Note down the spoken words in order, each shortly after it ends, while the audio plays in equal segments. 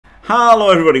Hello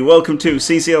everybody, welcome to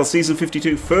CCL Season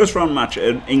 52 first round match.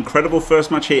 An incredible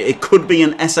first match here. It could be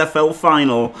an SFL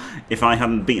final if I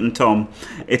hadn't beaten Tom.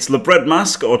 It's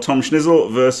Masque or Tom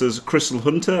Schnizzle versus Crystal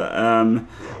Hunter.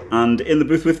 And in the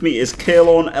booth with me is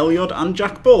Caolan, Elyod and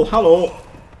JackBull. Hello.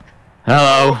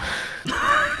 Hello.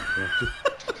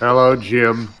 Hello,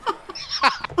 Jim.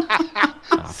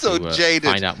 So jaded.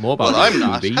 Find out more about I'm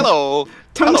not. Hello.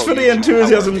 Thanks for the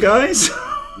enthusiasm, guys.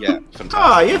 Yeah, fantastic.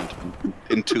 How are you?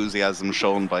 Enthusiasm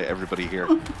shown by everybody here.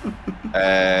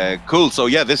 Cool. So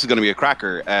yeah, this is going to be a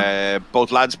cracker.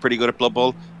 Both lads pretty good at Blood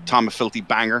Bowl. Tom a filthy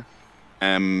banger.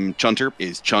 Chunter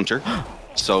is Chunter.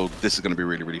 So this is going to be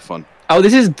really fun. Oh,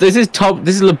 this is top.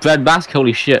 This is Masque.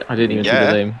 Holy shit! I didn't even see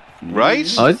the name. Right?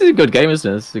 Oh, this is a good game, isn't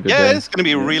it? This is a good game. It's going to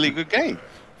be a really good game.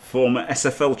 Former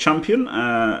SFL champion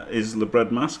is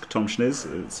Masque, Tom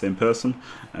Schniz, same person.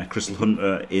 Crystal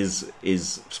Hunter is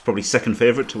probably second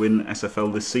favourite to win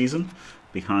SFL this season,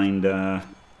 behind,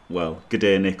 well,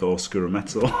 G'day Nick or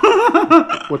Skurametzel.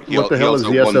 What the hell is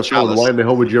the SFL and why in the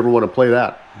hell would you ever want to play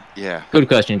that? Yeah. Good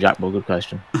question, JackBull, good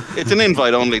question. It's an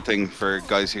invite-only thing for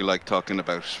guys who like talking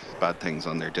about bad things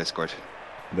on their Discord.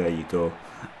 There you go.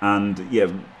 And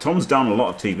yeah, Tom's down a lot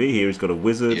of TV here. He's got a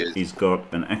wizard, he's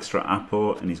got an extra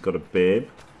Apo, and he's got a babe.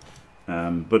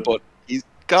 But he's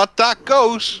got that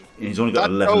goat. He's only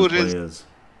got 11 players.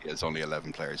 He has only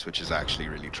 11 players, which is actually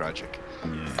really tragic.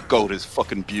 Yeah. That goat is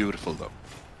fucking beautiful, though.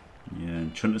 Yeah,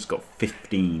 and Chunter's got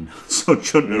 15. So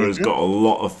Chunter has got a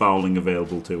lot of fouling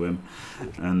available to him.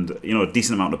 And, you know, a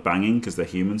decent amount of banging, because they're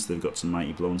humans. They've got some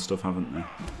mighty blow and stuff, haven't they?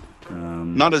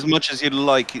 Not as much as you'd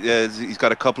like. He's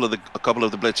got a couple of the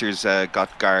blitzers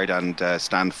got guard and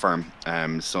stand firm,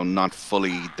 so not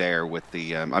fully there with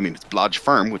the. I mean, it's blodge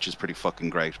firm, which is pretty fucking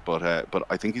great, but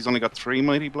I think he's only got 3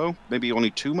 mighty blow, maybe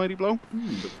only 2 mighty blow.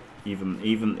 But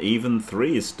even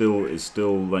 3 is still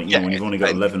like, you know, when you've only got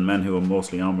 11 men who are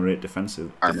mostly armor 8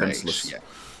 defenseless. Yeah,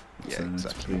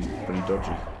 exactly. it's pretty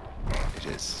dodgy. It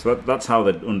is. So that's how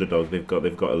they're underdogs. They've got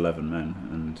 11 men,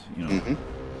 and you know.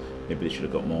 Maybe they should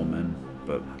have got more men,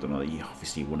 but I don't know. You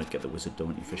obviously want to get the wizard,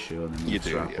 don't you, for sure? And then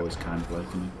the Apo is kind of like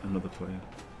another player.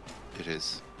 It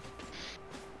is.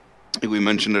 We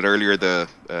mentioned it earlier, the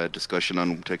discussion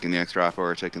on taking the extra Apo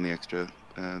or taking the extra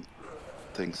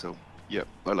thing. So yeah,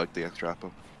 I like the extra Apo.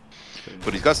 Okay.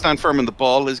 But he's got stand firm, and the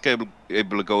ball is able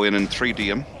to go in and 3D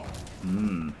him.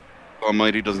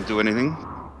 Almighty doesn't do anything.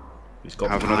 He's got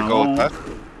have another go at that.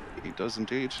 He does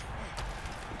indeed.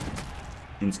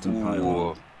 Instant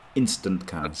pile. Instant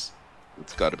cast.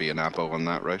 It's got to be an Apo on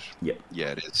that, right? Yeah. Yeah,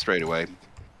 it is straight away.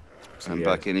 So, and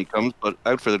back in he comes, but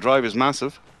out for the drive is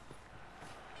massive.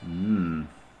 And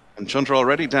Chunter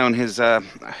already down his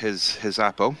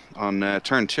Apo on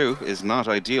turn 2 is not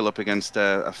ideal up against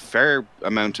a fair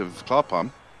amount of claw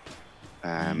palm.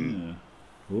 Tom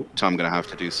going to have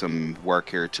to do some work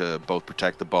here to both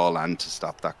protect the ball and to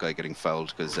stop that guy getting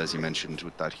fouled, because as you mentioned,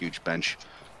 with that huge bench,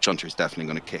 Chunter's definitely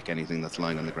going to kick anything that's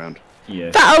lying on the ground.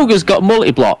 Yeah. That ogre's got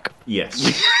multi-block.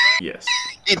 Yes. Yes.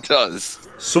 He does.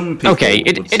 Some people. Okay,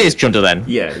 it is Chunter then.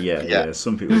 Yeah.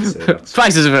 Some people would say that's.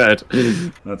 Prices have heard.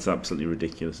 That's absolutely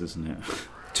ridiculous, isn't it?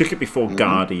 Took it before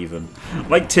guard even.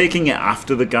 Like taking it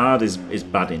after the guard is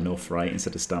bad enough, right?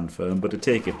 Instead of stand firm, but to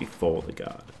take it before the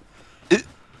guard.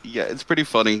 Yeah, it's pretty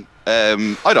funny. I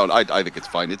think it's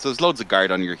fine. There's loads of guard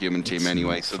on your human team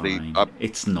anyway, so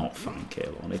it's not fine,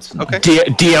 Caolan. It's not. Okay.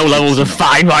 DO levels are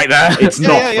fine right there. It's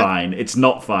not fine. It's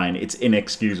not fine. It's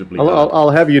inexcusably bad.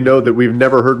 I'll have you know that we've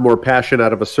never heard more passion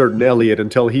out of a certain Elyod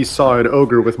until he saw an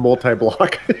ogre with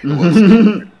multi-block.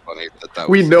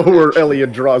 We know where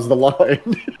Elyod draws the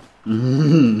line.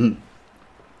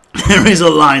 There is a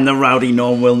line the rowdy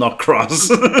gnome will not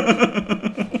cross.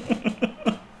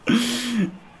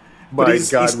 My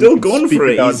he's God, still we can going speak for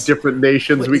it. about different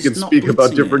nations, we can speak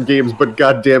about different games, but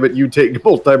God damn it, you take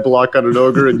multi-block on an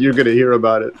ogre and you're going to hear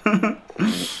about it.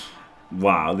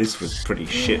 Wow, this was pretty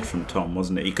shit from Tom,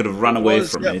 wasn't it? He could have ran away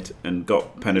from it and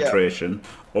got penetration,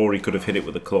 or he could have hit it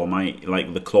with the claw mighty,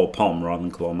 like the claw palm rather than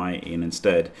claw mighty, and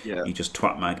instead he just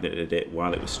twat magneted it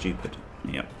while it was stupid.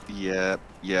 Yeah,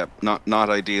 not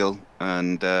ideal,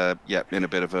 and in a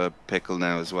bit of a pickle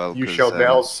now as well. You shall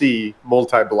now see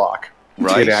multi-block.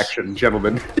 Right. In action,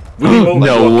 gentlemen.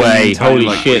 No way!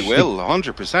 Holy shit! We will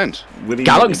 100%.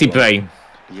 Galaxy Brain.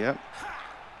 Yeah.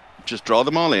 Just draw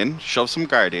them all in, shove some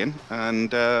guard in,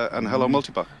 and hello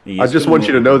multi-block. I just want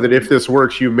you to know that if this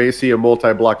works, you may see a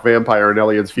multi-block vampire in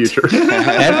Elyod's future.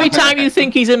 Every time you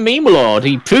think he's a meme lord,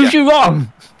 he proves you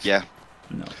wrong. Yeah.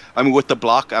 No. I mean, with the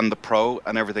block and the pro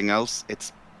and everything else,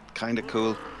 it's kind of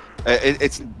cool.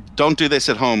 Don't do this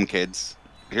at home, kids.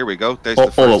 Here we go. There's the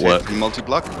first hit from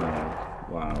multi-block.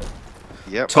 Wow.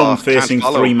 Yep. Tom can't facing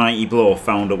follow. 3 Mighty Blow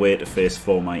found a way to face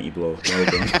 4 Mighty Blow. Well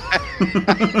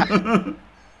done.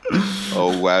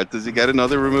 Oh, wow. Does he get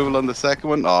another removal on the second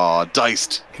one? Oh,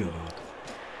 diced. God.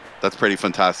 That's pretty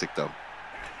fantastic, though.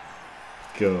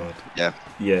 God. Yeah.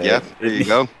 Yeah. Yeah, there you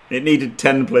go. It needed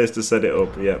 10 players to set it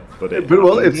up, yeah. But it's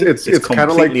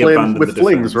kind of like completely playing abandoned with the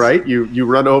flings, defense. right? You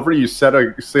run over, you set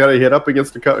a hit up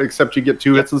against except you get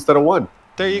 2 hits instead of 1.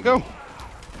 There you go.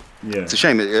 Yeah. It's a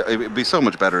shame. It'd be so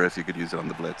much better if you could use it on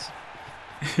the blitz.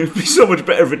 It'd be so much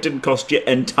better if it didn't cost your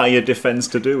entire defense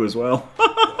to do as well.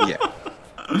 Yeah.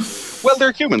 Well,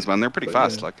 they're humans, man. They're pretty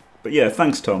fast, yeah. like. But yeah,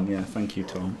 thanks, Tom. Yeah, thank you,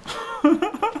 Tom.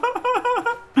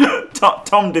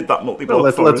 Tom did that multi-block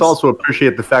Well, for let's us. also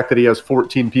appreciate the fact that he has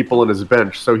 14 people on his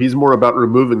bench, so he's more about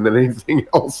removing than anything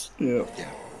else. Yeah.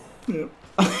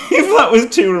 If that was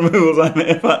 2 removals, I may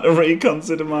have had to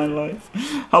reconsider my life.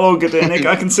 Hello, Gdanik.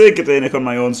 I can say Gdanik on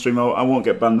my own stream. I won't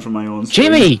get banned from my own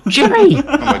stream. Jimmy!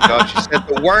 Oh my god, you said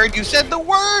the word! You said the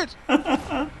word!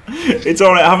 It's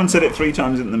alright. I haven't said it 3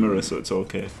 times in the mirror, so it's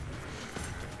okay.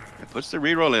 It puts the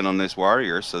reroll in on this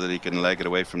warrior so that he can leg it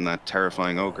away from that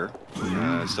terrifying ogre.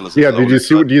 Still has a Yeah, slow do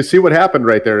shot. you see what happened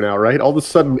right there now, right? All of a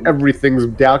sudden, everything's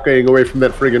dacking away from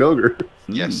that friggin' ogre.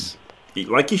 Yes.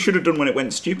 Like he should have done when it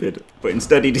went stupid, but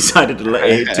instead he decided to let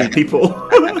it hit 2 people.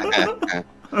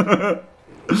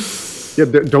 Yeah,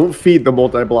 don't feed the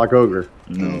multi-block ogre.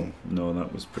 No,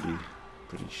 that was pretty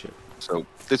shit. So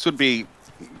this would be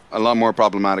a lot more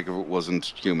problematic if it wasn't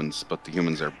humans, but the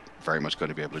humans are very much going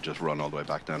to be able to just run all the way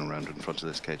back down around in front of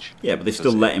this cage. Yeah, but they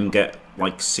still let him get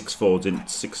like 6 forwards in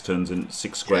 6 turns in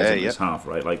 6 squares in his half,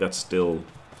 right? Like that's still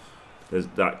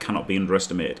that cannot be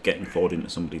underestimated. Getting forward into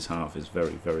somebody's half is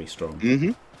very, very strong.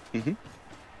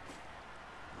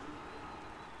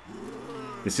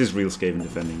 This is real Skaven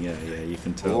defending. Yeah, you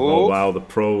can tell. Oh wow, the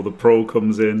pro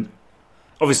comes in.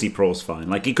 Obviously, pro's fine.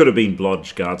 Like he could have been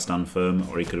blodge guard stand firm,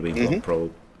 or he could have been block pro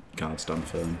guard stand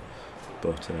firm.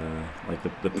 But like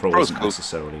the pro isn't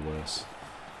necessarily worse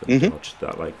than blodge.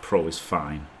 That like pro is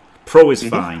fine. Pro is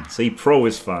fine. See, pro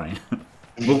is fine.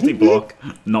 Multi-block,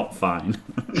 not fine.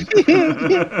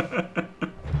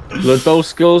 Blood Bowl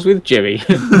scores with Jimmy.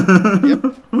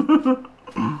 Yep.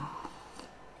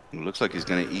 It looks like he's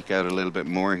going to eke out a little bit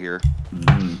more here.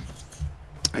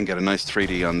 And get a nice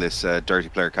 3D on this dirty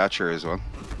player catcher as well.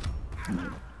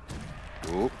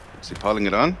 Oh, is he piling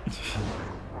it on?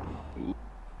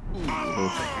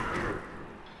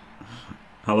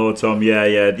 Hello, Tom.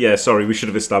 Yeah. Sorry, we should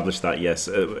have established that. Yes.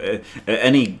 At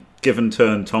any given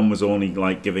turn, Tom was only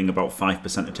like giving about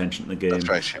 5% attention to the game. That's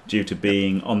right. Due to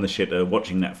being on the shitter,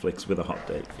 watching Netflix with a hot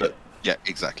date. Yeah,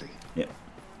 exactly. Yeah.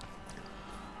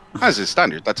 As is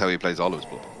standard. That's how he plays all of his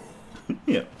Blood Bowl.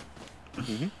 Yeah.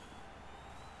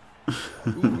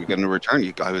 Ooh, we're getting a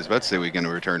return. I was about to say we're going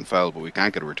to return foul, but we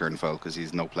can't get a return foul because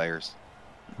he's no players.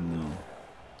 No.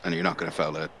 And you're not going to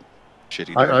foul a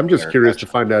shitty. I'm just curious to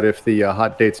find out if the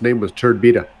hot date's name was Turd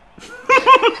Beta.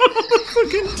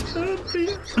 Fucking Turd.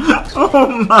 Oh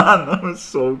man, that was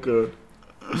so good.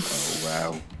 Oh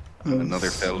wow. Another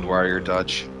failed warrior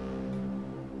dodge.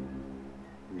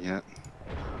 Yeah.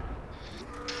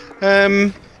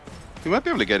 He might be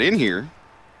able to get in here.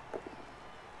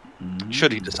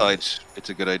 Should he decide it's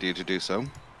a good idea to do so.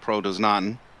 Pro does not,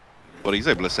 but he's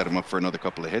able to set him up for another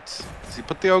couple of hits. Does he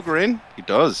put the ogre in? He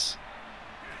does.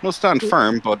 No stand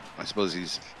firm, but I suppose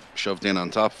he's shoved in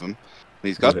on top of him. And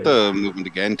he's got the movement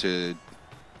again to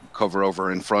cover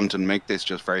over in front and make this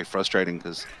just very frustrating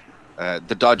because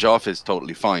the dodge off is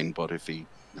totally fine, but if he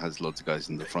has loads of guys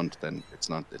in the front, then it's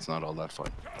not all that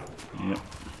fine. Yeah.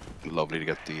 Lovely to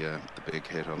get the big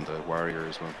hit on the warrior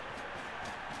as well.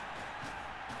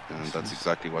 And that's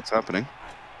exactly what's happening.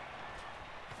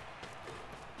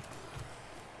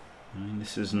 I mean,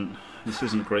 this isn't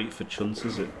great for Chunts,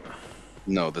 is it?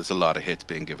 No, there's a lot of hits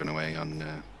being given away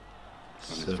on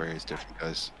his various different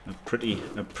guys. A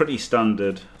pretty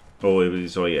standard. Oh,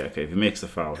 yeah. Okay, if he makes the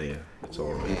foul here, it's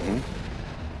all right.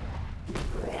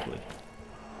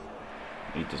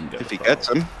 He doesn't get. If the he foul. gets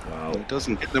him, Wow. he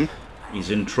doesn't get them.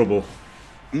 He's in trouble.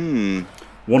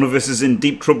 One of us is in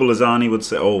deep trouble, as Arnie would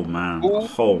say. Oh man.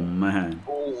 Oh man.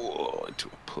 Oh, into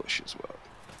a push as well.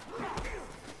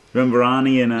 Remember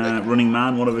Arnie in Running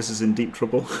Man? One of us is in deep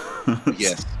trouble.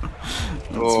 Yes.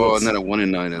 And then a 1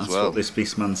 in 9 as that's well. what this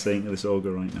beastman's saying to this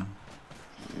ogre right now.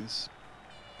 Yes.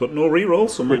 But no reroll,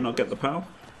 so might not get the power.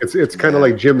 It's kind of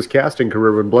like Jim's casting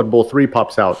career when Blood Bowl 3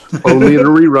 pops out. Only in a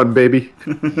rerun, baby.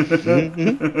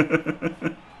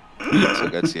 So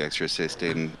gets the extra assist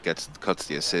in, cuts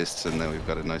the assists, and then we've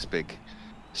got a nice big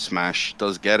smash.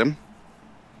 Does get him.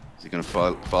 Is he going to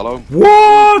follow?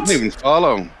 What? Didn't even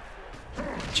follow.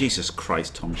 Jesus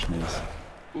Christ, Tom Schneers.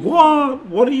 What?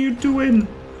 What are you doing?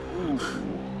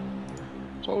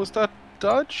 What was that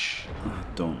dodge? I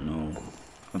don't know.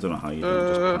 I don't know how you don't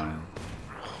just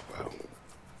pile. Wow.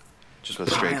 Just Go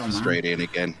pile, straight in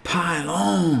again. Pile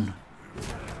on.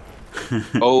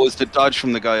 Oh, it's the dodge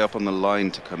from the guy up on the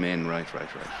line to come in. Right.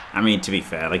 I mean, to be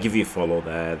fair, like if you follow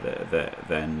there,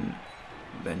 then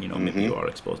you know maybe you are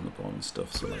exposing the ball and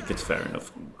stuff. So like it's fair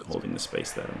enough holding the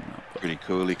space there and that. But Pretty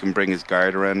cool. He can bring his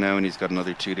guard around now, and he's got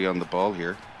another 2D on the ball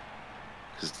here.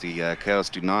 Because the Chaos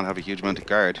do not have a huge amount of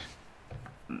guard.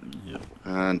 yeah.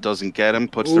 And doesn't get him.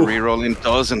 Puts the reroll in.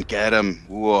 Doesn't get him.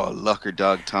 Whoa, lucker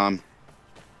dog, Tom.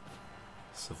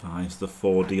 Survives the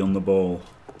 4D on the ball.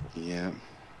 Yeah.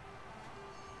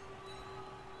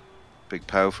 Big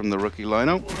pow from the rookie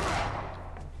lineup.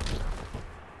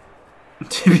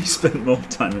 Timmy spent more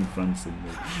time in France than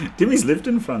me. Timmy's lived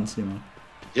in France, you know.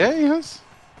 Yeah, he has.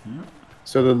 Yeah.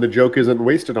 So then the joke isn't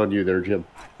wasted on you there, Jim.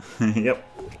 Yep.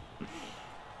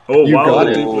 Oh, You wow, got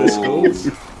the it. double skulls.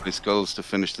 His goals to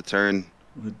finish the turn.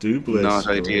 The double Not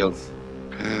skulls. ideal.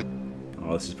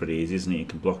 Oh, this is pretty easy, isn't it? You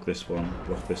can block this one,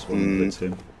 and blitz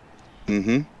him.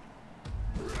 Mm-hmm.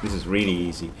 This is really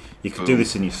easy. You could do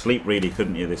this in your sleep, really,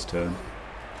 couldn't you, this turn?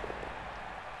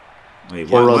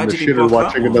 Wait, Or why on the did he shitter block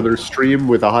watching that one? another stream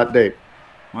with a hot date.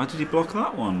 Why did he block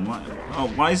that one?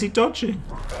 Why is he dodging?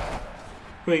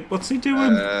 Wait, what's he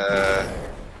doing?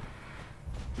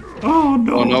 Oh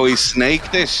no! Oh no, he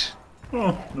snaked it.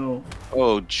 Oh no!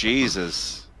 Oh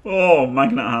Jesus! Oh,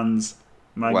 magnet hands.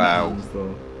 Magnet Wow. hands,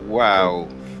 though. Wow,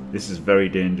 This is very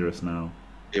dangerous now.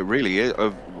 it really is.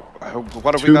 What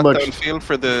have Too we got much. downfield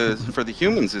for the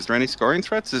humans? Is there any scoring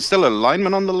threats? Is still a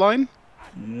lineman on the line?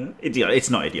 Yeah, it's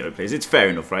not idiotic plays. It's fair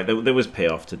enough, right? There was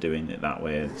payoff to doing it that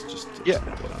way. It's just Yeah.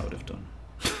 not what I would have done.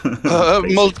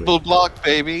 Basically. Multiple block,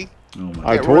 baby. Oh my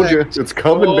I God. told you, wrecked. it's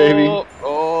coming, baby.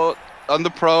 Oh, on the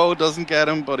pro, doesn't get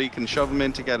him, but he can shove him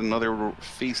in to get another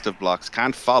feast of blocks.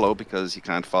 Can't follow because you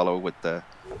can't follow with the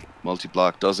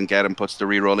multi-block. Doesn't get him, puts the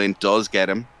reroll in, does get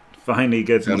him. Finally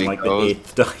gets him And on he like goes. the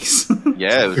 8th dice.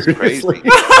 Yeah, it was Seriously. crazy.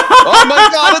 Oh my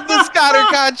God, and the scatter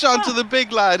catch onto the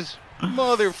big lad.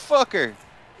 Motherfucker.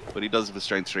 But he does have a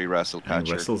strength 3 wrestle And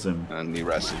catcher. wrestles him. And he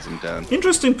wrestles him down.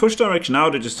 Interesting push direction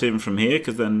out of just him from here,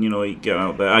 because then you know you get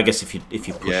out there. I guess if you push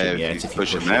Yeah, him, yeah, if it's you if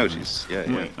push you him out, he's Wait,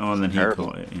 yeah. oh, and then Terrible.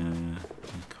 he caught it. Yeah.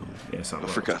 He caught it. Yes, that Oh,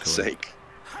 was for God's correct. sake.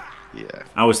 Yeah.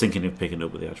 I was thinking of picking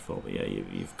up with the edge fall, but yeah,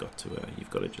 you've got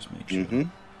to just make sure. Mm-hmm.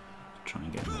 Try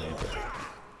and get him there.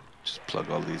 Just plug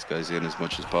all these guys in as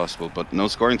much as possible, but no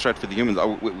scoring threat for the humans.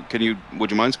 Oh, would you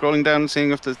mind scrolling down and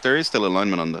seeing if there is still a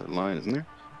lineman on the line, isn't there?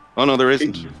 Oh no, there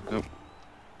isn't. No.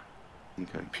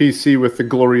 Okay. PC with the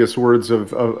glorious words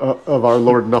of our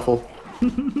Lord Nuffle.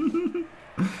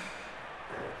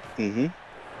 Mm-hmm.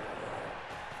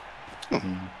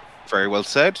 Oh, very well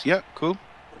said. Yeah, cool.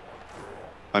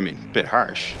 I mean, a bit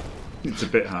harsh, It's a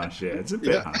bit harsh, yeah. It's a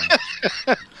bit harsh.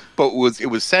 but it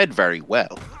was said very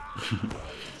well.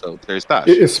 So there's that.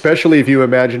 Especially if you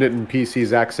imagine it in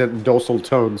PC's accent and docile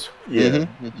tones. Yeah,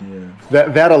 Mm-hmm. yeah.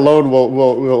 That alone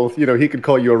will you know, he could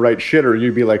call you a right shitter and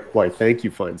you'd be like, why, thank you,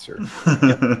 fine sir.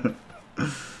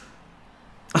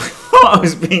 I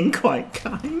was being quite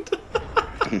kind.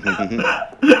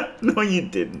 No, you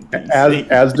didn't. PC.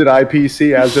 As did I,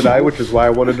 PC, as did I, which is why I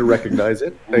wanted to recognize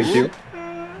it. Thank you.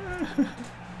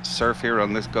 Surf here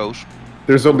on this goat.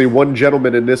 There's only one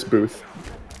gentleman in this booth.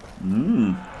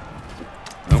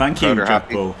 Thank you, crowd are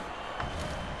happy. JackBull.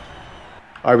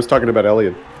 I was talking about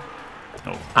Elyod.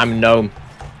 I'm gnome.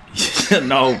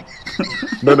 No.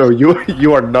 No,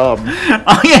 you are nom.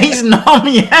 Oh yeah, he's numb.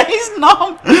 Yeah, he's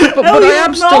numb. But I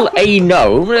am still a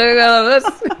gnome.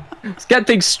 Let's get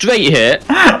things straight here.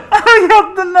 I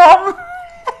got the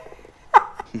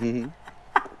numb.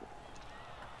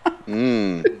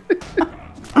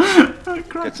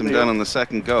 Gets him down on the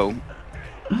second go.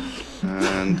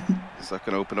 And is that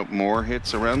going to open up more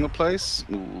hits around the place?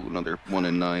 Ooh, another 1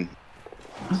 in 9.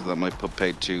 So that might put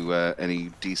paid to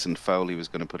any decent foul he was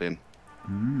going to put in.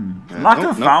 Lack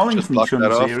no, of no, fouling just from blocked that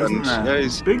Chunter off here, isn't and, there? yeah,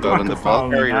 he's Big got lack in the of ball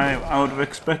fouling. carrier. I would have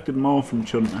expected more from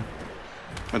Chunter.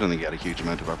 I don't think he had a huge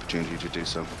amount of opportunity to do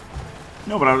so.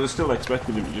 No, but I would have still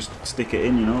expected him to just stick it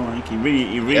in, you know? Like, he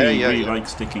really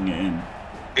likes sticking it in.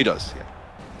 He does, yeah.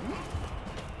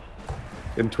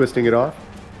 And twisting it off.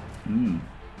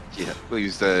 Yeah, well,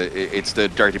 it's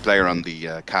the dirty player on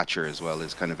the catcher as well.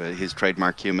 Is kind of his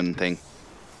trademark human thing.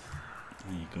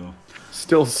 There you go.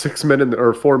 Still 4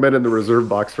 men in the reserve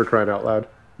box, for crying out loud.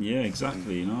 Yeah,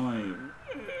 exactly. You know,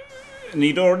 and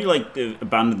he'd already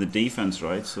abandoned the defense,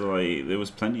 right? So there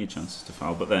was plenty of chances to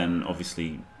foul. But then,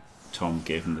 obviously, Tom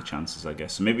gave him the chances, I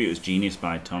guess. So maybe it was genius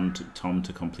by Tom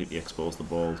to completely expose the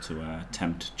ball to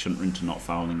tempt Chunter into not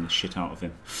fouling the shit out of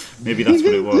him. Maybe that's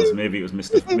what it was. Maybe it was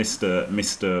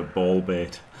Mr. Ball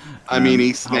Bait. I mean,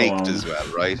 he snaked as well,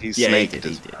 right? He snaked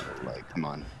as well. Like, come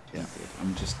on. Yeah.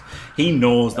 He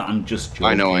knows that I'm just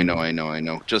joking. I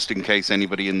know. Just in case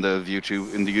anybody in the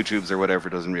YouTubes or whatever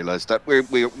doesn't realize that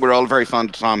we're all very fond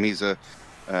of Tom. He's a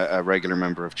regular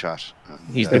member of chat.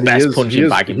 He's the best punching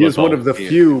bag in football. He's one of the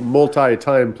few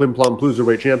multi-time Plim Plom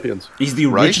Ploozerweight champions. He's the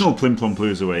original Plim Plom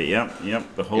Ploozerweight.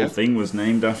 Yep. The whole thing was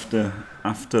named after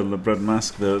Le Bread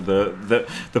Masque. The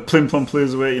Plim Plom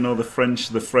Ploozerweight. You know, the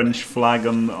French flag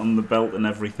on the belt and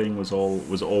everything was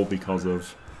all because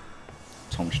of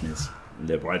Tom Schniz,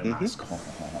 Le Bread Masque.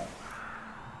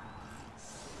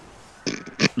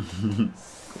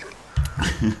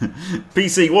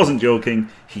 PC wasn't joking.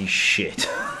 He's shit.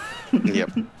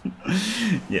 Yep.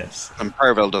 Yes. And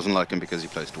Parvel doesn't like him because he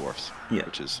plays dwarfs. Yeah.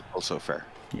 Which is also fair.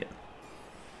 Yeah.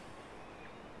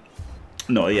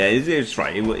 No, yeah, it's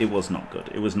right. It was not good.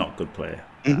 It was not good play.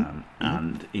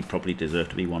 And he probably deserved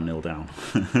to be 1-0 down.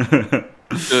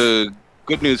 The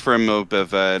good news for him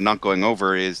of not going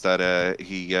over is that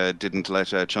he didn't let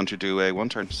Chunter do a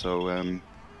one-turn. So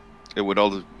it would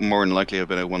all more than likely have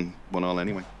been a 1-1-all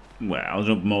anyway.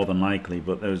 Well, more than likely,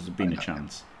 but there's been a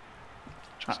chance.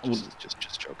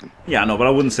 Just joking. Yeah, no, but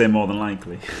I wouldn't say more than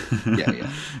likely. Yeah.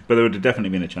 But there would have definitely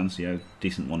been a chance. Yeah,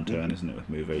 decent one turn, isn't it? With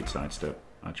move 8, sidestep,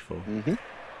 edge 4.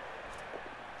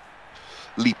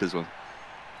 Leap as well.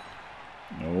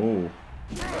 Oh,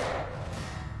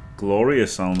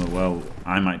 glorious, Alma. Well,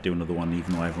 I might do another one,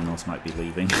 even though everyone else might be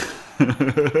leaving.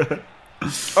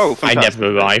 Oh, fantastic. I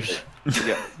never arrived.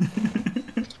 Yeah.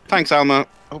 Thanks, Alma.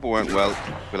 Hope it went well.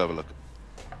 We'll have a look.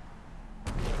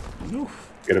 Oof.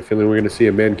 Got a feeling we're going to see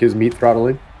a Mankiz meat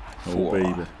throttling. Oh,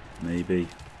 baby. Maybe.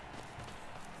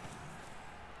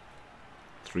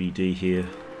 3D here.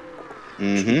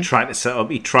 He tried to set up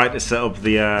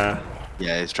the...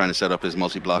 Yeah, he's trying to set up his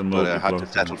multi-block, but had to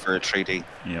settle for a 3D.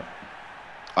 Yep.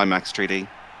 IMAX 3D.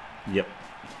 Yep.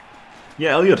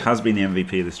 Yeah, Elyod has been the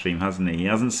MVP of the stream, hasn't he? He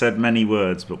hasn't said many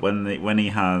words, but when he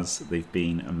has, they've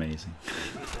been amazing.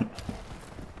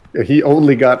 He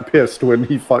only got pissed when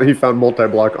he found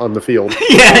multi-block on the field.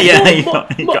 He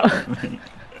got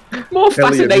more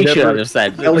fascination, I just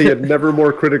said. Elyod never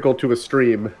more critical to a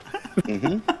stream.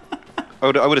 I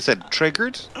would have said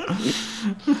triggered.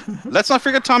 Let's not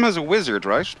forget Tom has a wizard,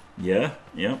 right? Yeah.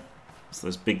 So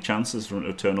there's big chances for him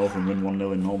to turn over and win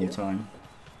 1-0 in normal time.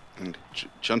 And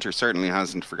Chunter certainly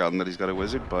hasn't forgotten that he's got a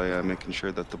wizard by making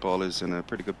sure that the ball is in a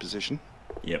pretty good position.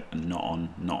 Yep, and not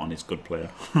on his good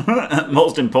player.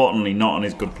 Most importantly, not on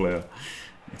his good player.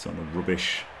 It's on a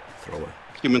rubbish thrower.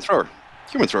 Human thrower.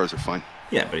 Human throwers are fine.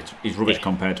 Yeah, but it's rubbish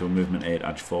compared to a movement 8,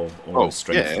 edge 4, or a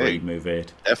strength 3, move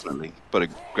 8. Definitely, but a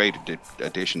great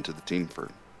addition to the team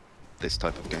for this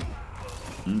type of game.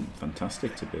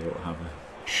 Fantastic to be able to have a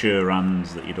sure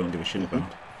hands that you don't give a shit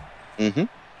about.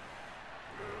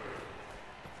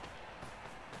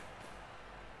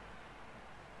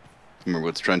 I remember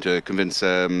I was trying to convince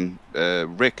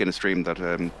Rick in a stream that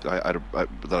that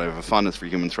I have a fondness for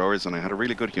human throwers, and I had a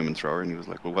really good human thrower, and he was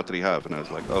like, "Well, what did he have?" And I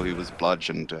was like, "Oh, he was blodge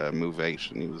and move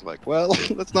 8," and he was like, "Well,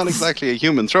 that's not exactly a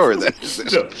human thrower, then." Is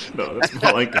it? No, that's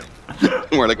not like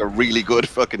more like a really good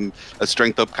fucking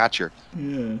strength up catcher.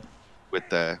 Yeah.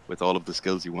 With all of the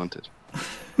skills you wanted.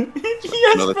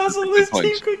 Yes, Basil, this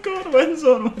team could go to end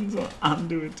zone, and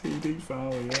do a TD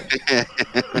foul.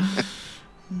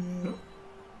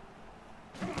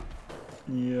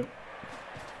 Yeah.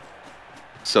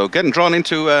 So getting drawn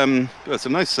into it's a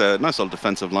nice little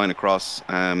defensive line across.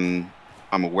 I'm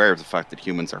aware of the fact that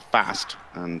humans are fast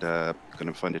and going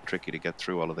to find it tricky to get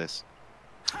through all of this.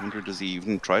 I wonder, does he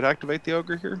even try to activate the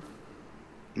ogre here?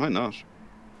 Might not.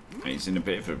 He's in a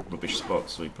bit of a rubbish spot,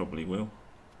 so he probably will.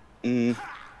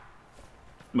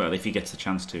 Well, if he gets the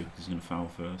chance to, he's going to foul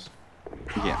first.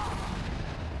 Yeah.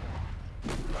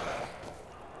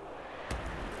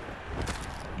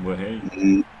 Well, hey.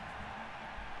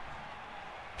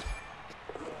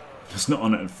 It's not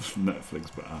on Netflix,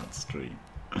 but art stream.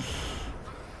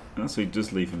 So he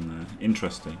does leave him there.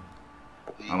 Interesting.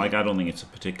 I don't think it's a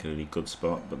particularly good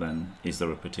spot, but then is there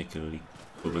a particularly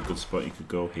other good spot you could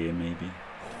go here, maybe?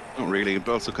 Not really. It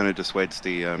also kind of dissuades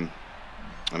the.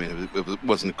 I mean, it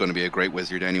wasn't going to be a great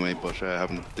wizard anyway, but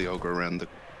having the ogre around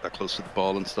that close to the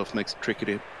ball and stuff makes it tricky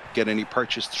to get any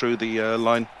purchase through the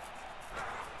line.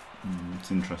 It's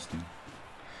interesting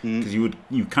because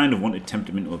you kind of want to tempt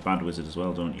him into a bad wizard as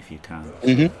well, don't you? If you can.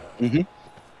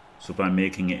 So by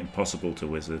making it impossible to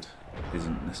wizard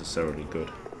isn't necessarily good.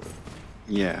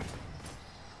 Yeah.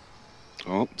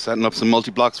 Oh, setting up some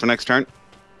multi-blocks for next turn.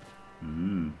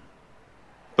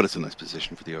 But it's a nice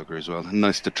position for the ogre as well.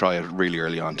 Nice to try it really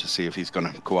early on to see if he's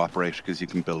going to cooperate, because you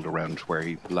can build around where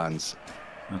he lands.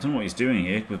 I don't know what he's doing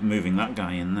here with moving that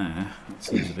guy in there. It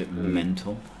seems a bit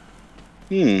mental.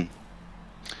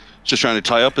 Just trying to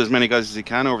tie up as many guys as he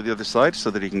can over the other side so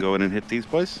that he can go in and hit these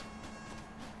boys.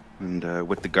 And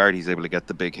with the guard, he's able to get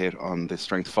the big hit on the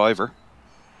strength 5er.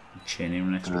 Chain him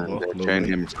an extra block. Chain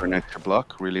him for an extra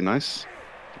block. Really nice.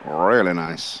 Really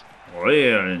nice.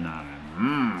 Really nice.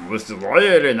 This is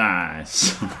really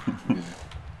nice.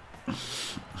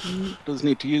 Does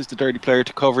need to use the dirty player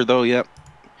to cover though, yep.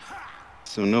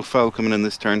 So no foul coming in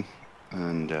this turn.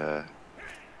 And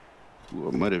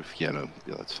might have, yeah, no,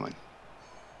 yeah, that's fine.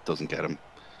 Doesn't get him.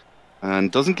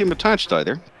 And doesn't get him attached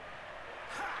either.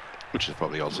 Which is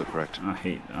probably also correct. I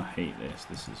hate this.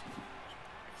 This is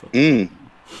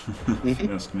if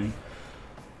you ask me.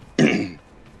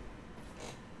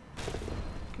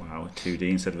 Wow, a 2D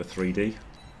instead of a 3D.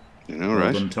 You know,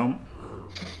 right? Well done, Tom.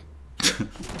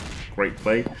 Great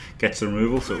play. Gets the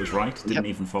removal, so it was right. Didn't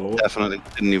even follow up. Definitely.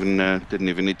 Didn't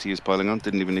even need to use piling on.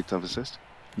 Didn't even need to have assist.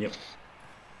 Yep.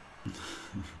 You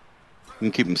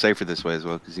can keep him safer this way as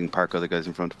well, because you can park other guys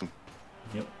in front of him.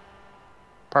 Yep.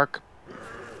 Park.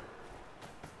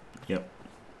 Yep.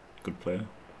 Good player.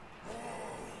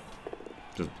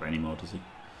 Doesn't play anymore, does he?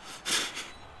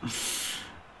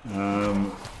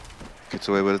 Gets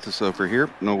away with it over here.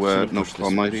 No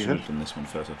almighty. Should have done this one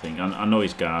first, I think. I know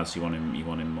he's guards. You want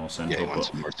him more central. Yeah,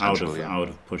 but more central, I would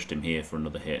have pushed him here for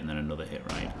another hit and then another hit,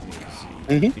 right?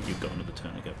 Because you've got another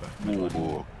turn to get back.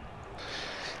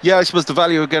 Yeah, I suppose the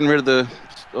value of getting rid of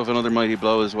another mighty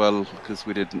blow as well, because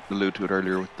we did allude to it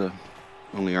earlier with the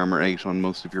only armor 8 on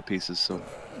most of your pieces. So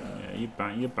yeah,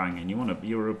 you're banging.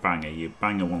 You're a banger. Your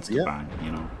banger wants to bang.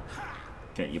 You know,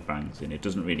 get your bangs in. It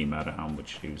doesn't really matter how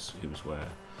much who's where.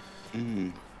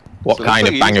 What so kind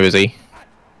of banger is he?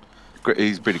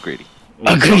 He's pretty greedy.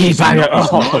 A greedy banger.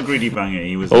 He's not a greedy banger.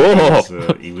 He was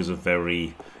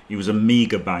a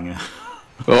meager banger.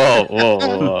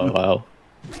 Wow.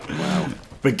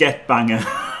 Baguette banger. I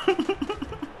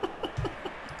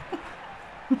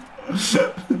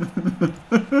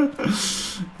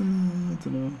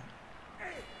don't know.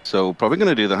 So probably going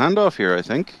to do the handoff here, I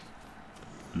think.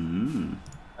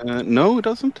 No, it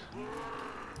doesn't.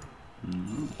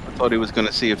 I thought he was going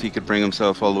to see if he could bring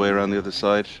himself all the way around the other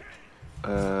side.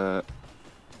 But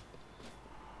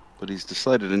he's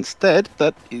decided instead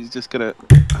that he's just going to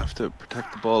have to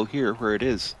protect the ball here where it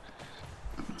is.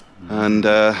 And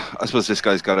I suppose this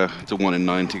guy's got it's a 1 in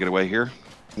 9 to get away here.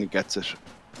 And he gets it.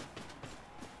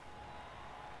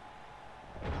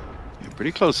 Yeah,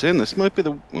 pretty close in. This might be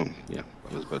the... Well, yeah,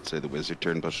 I was about to say the wizard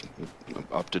turn, but I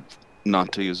opted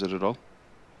not to use it at all.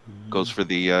 Goes for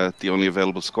the only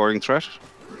available scoring threat.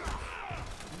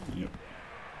 Yep.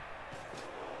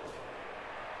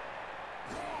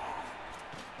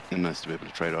 And nice to be able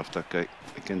to trade off that guy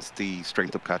against the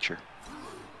strength up catcher.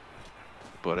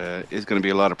 But is going to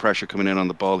be a lot of pressure coming in on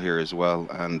the ball here as well,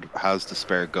 and has the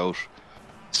spare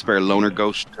loner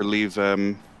goat to leave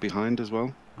behind as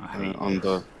well. I hate on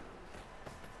this.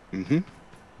 the.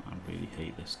 I really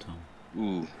hate this, Tom.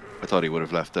 Ooh, I thought he would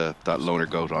have left that loner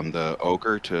goat on the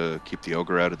ogre to keep the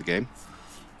ogre out of the game.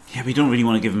 Yeah, but you don't really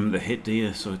want to give him the hit, do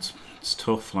you? So it's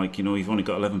tough. Like, you know, you've only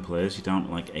got 11 players. You're down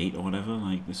to like 8 or whatever.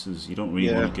 Like, you don't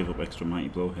really want to give up extra mighty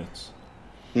blow hits.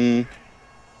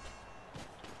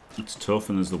 It's tough,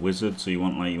 and there's the wizard, so you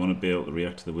want to be able to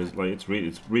react to the wizard. Like, it's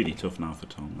really tough now for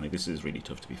Tom. Like, this is really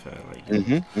tough, to be fair. Like,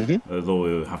 although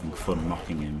we were having fun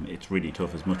mocking him, it's really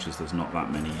tough. As much as there's not that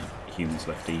many humans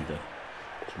left either,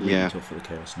 it's really tough for the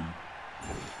chaos now.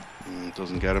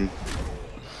 Doesn't get him.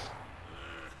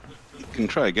 You can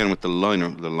try again with the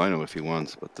lino if he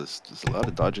wants, but there's a lot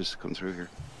of dodges to come through here.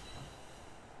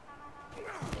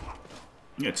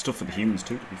 Yeah, it's tough for the humans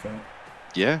too, to be fair.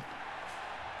 Yeah.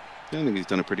 I think he's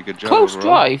done a pretty good job. Close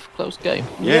overall. drive, close game.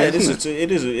 Yeah, it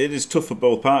is tough for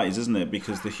both parties, isn't it?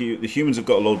 Because the humans have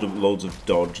got loads of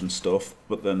dodge and stuff,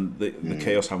 but then the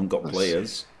chaos haven't got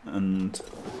players, and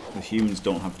the humans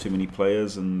don't have too many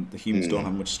players, and the humans don't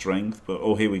have much strength. But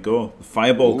oh, here we go. The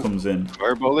fireball comes in.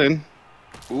 Fireball in.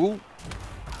 Ooh.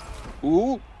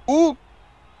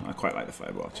 I quite like the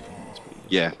fireball actually. That's pretty good.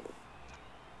 Yeah.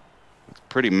 It's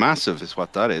pretty massive, is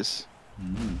what that is.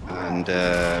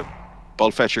 And.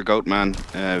 Bullfetcher Goat Man,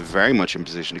 very much in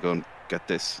position to go and get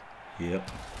this. Yep.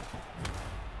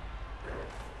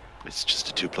 It's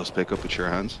just a 2+ pickup with your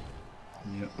hands.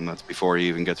 Yep. And that's before he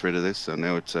even gets rid of this, so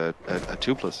now it's a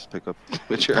 2+ pickup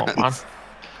with your hands. Man.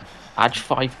 Edge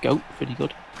 5 Goat, pretty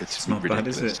good. It's not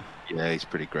ridiculous. bad, is it? Yeah, he's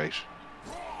pretty great.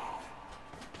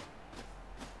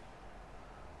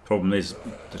 Problem is,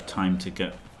 the time to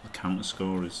get the counter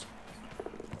score is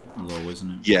low, isn't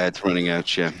it? Yeah, it's running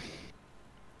out, yeah.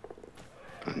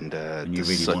 And you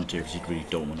really want to, because you really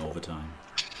don't want overtime.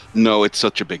 No, it's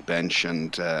such a big bench,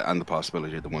 and the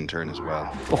possibility of the one turn as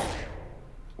well.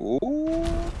 Oh.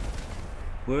 Ooh.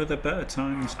 Were there better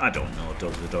times? I don't know,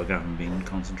 Doug the Dog. I haven't been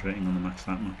concentrating on the match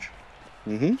that much.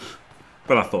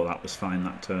 But I thought that was fine,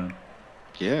 that turn.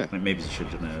 Yeah. Like maybe he should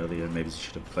have done it earlier. Maybe he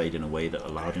should have played in a way that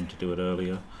allowed him to do it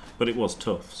earlier. But it was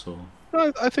tough, so.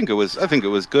 I think it was. I think it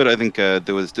was good. I think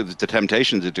there was the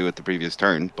temptation to do it the previous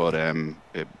turn, but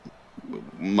it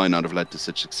might not have led to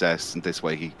such success. And this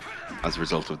way, he, as a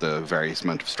result of the various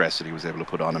amount of stress that he was able to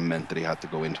put on him, meant that he had to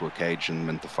go into a cage, and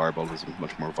meant the fireball was a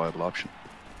much more viable option.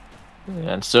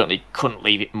 Yeah, and certainly couldn't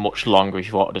leave it much longer if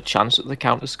you wanted a chance at the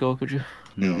counter score, could you?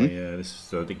 No, yeah, I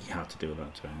think he had to do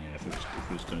that turn, yeah, if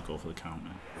he was going to go for the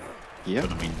counter. Yeah.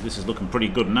 But I mean, this is looking pretty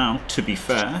good now, to be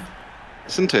fair.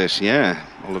 Isn't it? Yeah.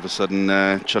 All of a sudden,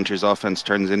 Chunter's offense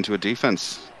turns into a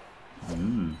defense.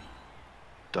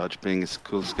 Dodge being a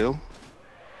cool skill.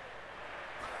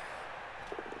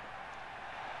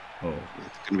 Oh.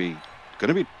 It's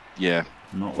gonna be, yeah.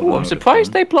 Not Oh, I'm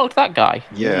surprised they blocked that guy.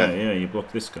 Yeah, you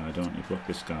block this guy, don't you? Block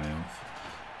this guy off.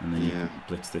 And then you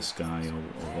blitz this guy or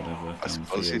whatever. I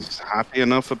suppose he's happy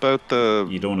enough about the...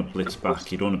 You don't want to blitz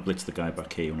back. You don't want to blitz the guy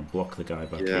back here. You want to block the guy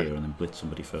back here and then blitz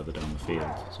somebody further down the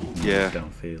field. So you can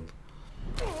move downfield.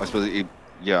 I suppose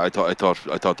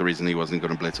I thought the reason he wasn't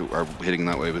going to blitz or hitting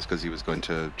that way was because he was going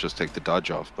to just take the dodge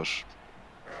off, but...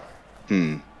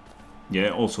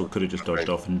 Yeah, also could have just dodged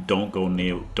off and don't go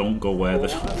where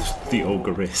the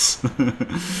ogre is.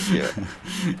 Yeah.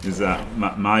 Is that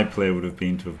my play would have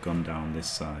been to have gone down this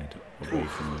side away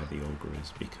from where the ogre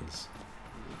is, because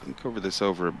I can cover this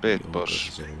over a bit, but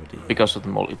because of the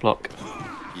multi-block.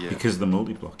 Yeah. Because of the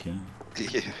multi-block, yeah.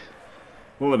 Yeah.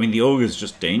 Well, I mean, the ogre's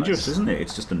just dangerous, isn't it?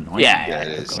 It's just annoying. Yeah, it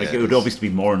is. Like, it would obviously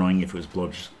be more annoying if it was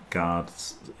block guard,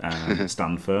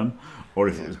 stand firm, or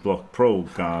if it was block pro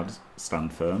guard,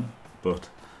 stand firm. But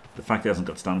the fact it hasn't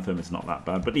got stand firm, it's not that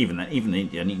bad. But even then, you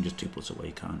can just 2+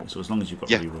 away, can't you? So as long as you've got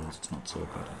rerolls, it's not so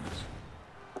bad, I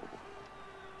guess.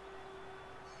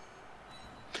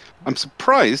 I'm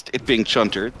surprised, it being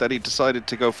Chunter, that he decided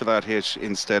to go for that hit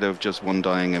instead of just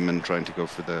one-dying him and trying to go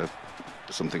for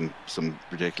some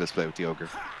ridiculous play with the ogre.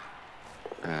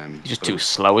 He's just too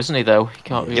slow, isn't he? Though he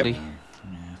can't really. Yeah,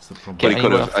 that's the problem. But he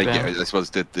could have. I suppose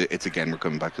that it's again we're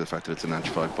coming back to the fact that it's an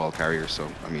anti-5 ball carrier. So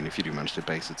I mean, if you do manage to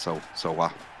base it, so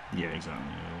what? Yeah, exactly.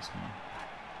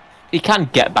 He can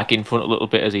get back in front a little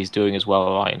bit as he's doing as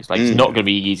well, right? It's like it's not going to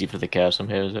be easy for the curse from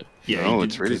here, is it? Yeah, no,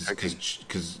 it's really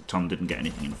because Tom didn't get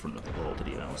anything in front of the ball, did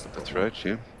he? That was the problem. That's right,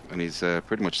 yeah. And he's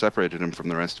pretty much separated him from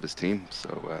the rest of his team.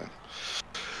 So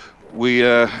we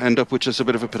end up with just a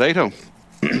bit of a potato.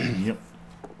 Yep.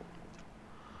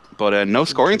 But no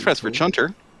scoring threats for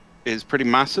Chunter is pretty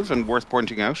massive and worth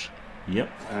pointing out. Yep.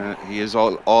 He is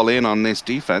all in on this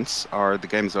defense, or the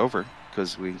game's over,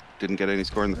 because we didn't get any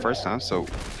score in the first half. So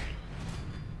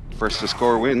first to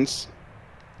score wins.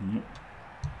 Yep.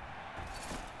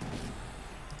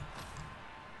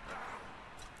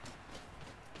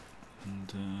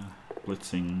 And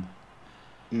blitzing.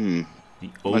 The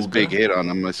ogre. Nice big hit on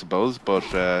him, I suppose, but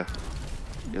yeah,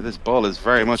 this ball is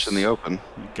very much in the open.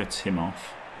 It gets him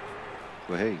off.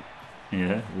 Well, hey.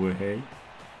 Yeah, hey.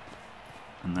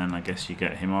 And then I guess you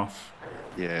get him off.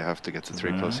 Yeah, you have to get to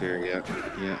 3+ here,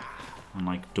 yeah. And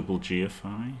like double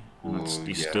GFI. And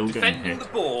he's yeah. still getting hit. The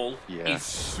ball is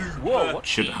super.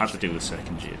 Should have had to do the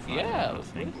second GFI. Yeah, I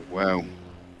think. Wow.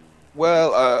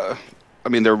 Well, I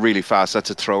mean, they're really fast.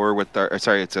 That's a thrower with their...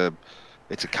 Sorry, it's a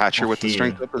catcher with the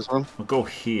strength up as well. We'll go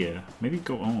here. Maybe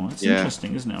go... Oh, that's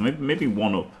interesting, isn't it? Maybe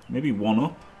one up. Maybe one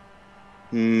up.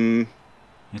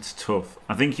 It's tough.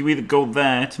 I think you either go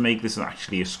there to make this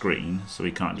actually a screen, so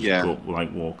he can't just go,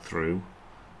 like walk through,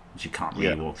 which you can't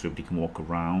really walk through, but he can walk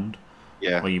around.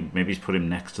 Yeah. Or you maybe put him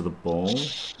next to the ball,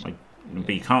 like,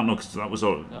 but you can't know because that was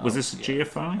all. Was this a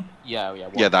GFI? Yeah.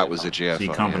 Yeah, that was a GFI. So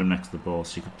you can't put him next to the ball,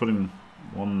 so you could put him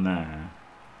one there.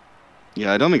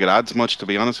 Yeah, I don't think it adds much, to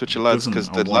be honest with you, lads, because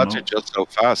the lads are just so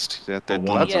fast. Yeah, the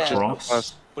lads are just so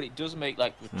fast. But it does make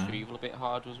like retrieval a bit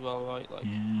harder as well, right? Like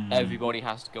everybody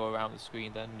has to go around the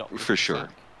screen then, not for sure.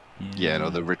 Yeah, no,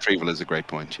 the retrieval is a great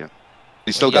point. Yeah,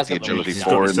 he's still got the agility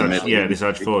 4 in the middle. Yeah, this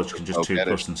edge 4 can just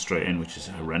 2+ and straight in, which is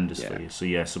horrendous for you. So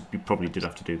yeah, so you probably did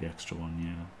have to do the extra one.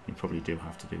 Yeah, you probably do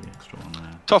have to do the extra one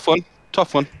there. Tough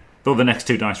one. Though the next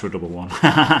 2 dice were a double 1.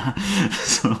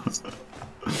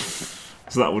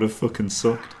 So that would have fucking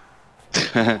sucked.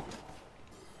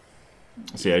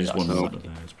 So yeah, just one under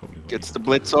there is probably what gets the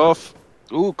blitz off.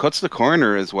 Ooh, cuts the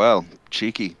corner as well.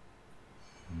 Cheeky.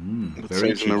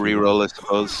 Saves him a reroll, I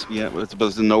suppose. Yeah, but I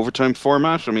suppose in overtime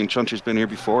format. I mean, Chuncher's been here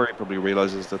before. He probably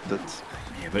realizes that that's.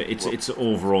 Yeah, but it's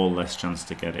overall less chance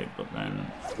to get it. But then.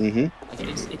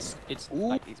 It's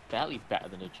like it's barely better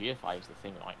than a GFI is the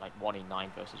thing, right? Like 1 in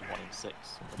 9 versus 1 in 6.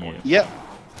 Yeah.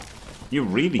 You're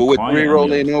really but with quiet.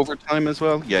 Reroll in overtime as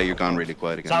well. Yeah, you're gone really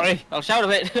quiet again. Sorry, I'll shout a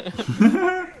bit.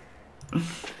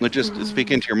 No, just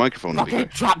speak into your microphone. Fucking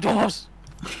trapdoors.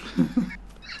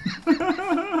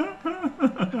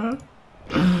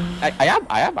 I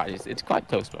am. It's quite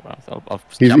close to my mouth.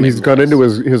 He's gone into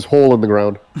his hole in the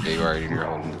ground. Yeah, you are in your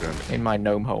hole in the ground. In my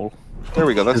gnome hole. There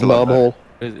we go. That's his a lot better. hole.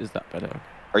 Is that better?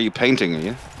 Are you painting? Are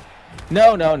you?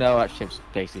 No. Actually, I'm just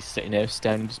basically sitting there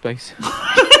staring into space.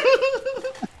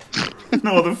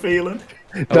 No, the feeling.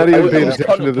 Not even paying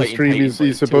attention to the stream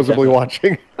he's supposedly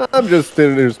watching. I'm just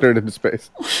sitting there staring into space.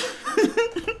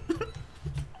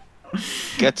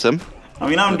 Gets him. I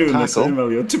mean, I'm doing the same,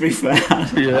 Elyod, to be fair.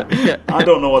 Yeah. I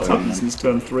don't know what's happened since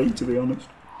turn 3, to be honest.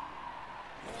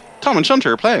 Tom and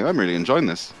Shunter are playing. I'm really enjoying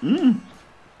this.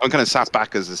 I'm kind of sat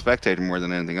back as a spectator more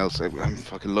than anything else. I'm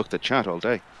fucking looked at chat all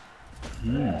day.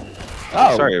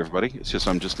 Oh. Sorry, everybody. It's just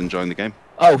I'm just enjoying the game.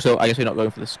 Oh, so I guess we're not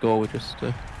going for the score. We're just.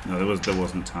 No, there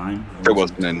wasn't time. There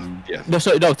wasn't any. Yeah. No,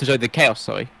 sorry, the chaos.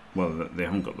 Sorry. Well, they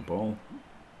haven't got the ball.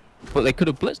 But they could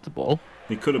have blitzed the ball.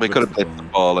 They could have blitzed the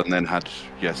ball and then had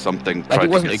something. Like it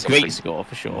wasn't a great score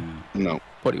for sure. No.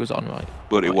 But it was on right.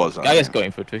 But it was on. I guess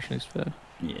going for attrition is fair.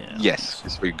 Yeah. Yes,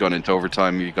 as we've gone into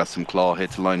overtime, you got some claw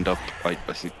hits lined up. I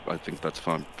think that's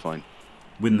fine.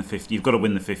 Win the 50. You've got to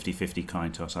win the 50-50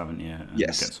 coin toss, haven't you? And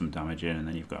yes. Get some damage in, and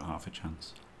then you've got half a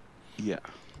chance. Yeah.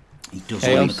 He does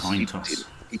win the coin toss.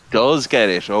 He does get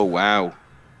it. Oh wow.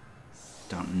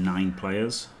 Down to 9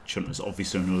 players. Chunter's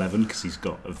obviously on 11 because he's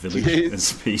got a village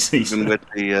as a PC.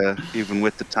 Even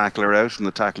with the tackler out, and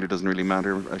the tackler doesn't really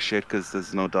matter a shit because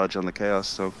there's no dodge on the chaos.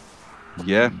 So,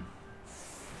 yeah.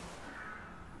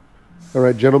 All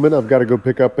right, gentlemen, I've got to go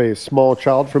pick up a small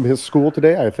child from his school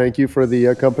today. I thank you for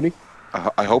the company.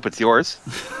 I hope it's yours.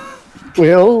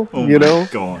 Well, you know.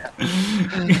 God.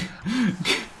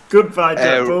 Goodbye,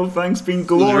 JackBull. Thanks, been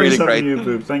glorious really having you,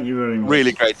 Boob. Thank you very much.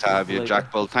 Really great to have you,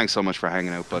 JackBull. Thanks so much for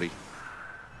hanging out, buddy.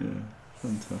 Yeah,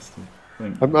 fantastic.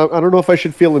 Thank you. I don't know if I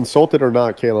should feel insulted or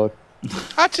not, Caolan.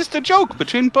 That's just a joke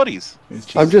between buddies.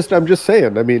 I'm just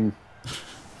saying. I mean,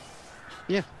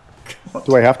 yeah.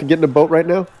 Do I have to get in a boat right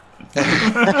now?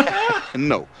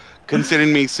 No,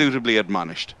 considering me suitably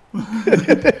admonished.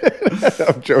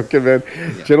 I'm joking, man.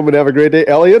 Yeah. Gentlemen, have a great day.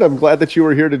 Elyod, I'm glad that you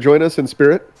were here to join us in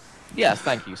spirit. Yes,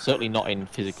 thank you. Certainly not in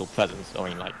physical presence. I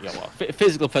mean, like, yeah, well,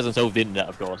 physical presence over the internet,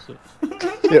 of course.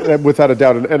 Yeah, without a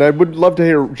doubt. And I would love to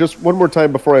hear just one more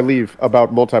time before I leave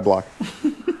about multi-block.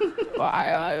 Well,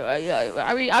 I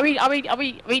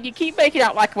mean, you keep making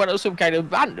out like I went on some kind of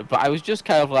band, but I was just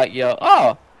kind of like,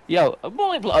 a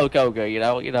multi-block ogre, you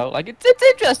know, like it's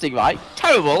interesting, right?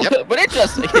 Terrible, but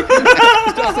interesting.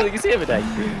 It's not something you see every day.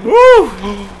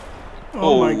 Woo!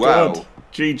 Oh my God!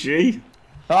 GG.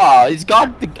 Oh, he's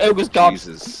gone. The ogre's gone.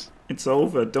 Jesus. It's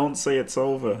over. Don't say it's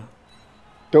over.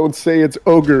 Don't say it's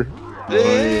ogre.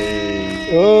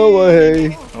 Hey. Oh,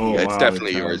 hey. Oh, yeah, it's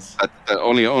definitely yours.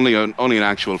 Only an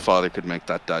actual father could make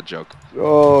that dad joke.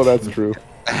 Oh, that's true.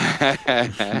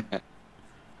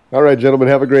 All right, gentlemen,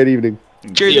 have a great evening.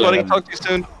 Cheers, buddy. Talk to you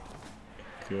soon.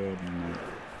 Good night.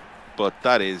 But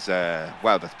that is,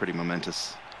 wow, that's pretty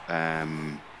momentous.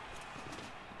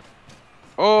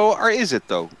 Or is it,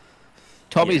 though?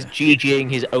 Tom is GGing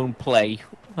his own play,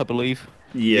 I believe.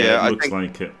 Yeah, it looks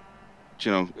like it.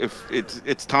 You know, if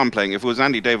it's Tom playing. If it was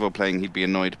Andy Davo playing, he'd be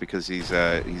annoyed because he's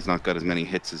not got as many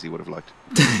hits as he would have liked.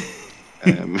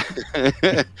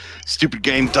 Stupid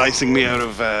game dicing me out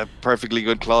of perfectly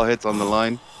good claw hits on the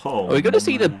line. Are we going to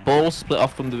see the ball split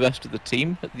off from the rest of the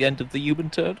team at the end of the human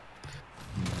turn?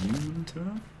 Human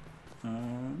turn?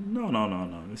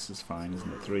 No. This is fine,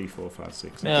 isn't it? 3, 4, 5,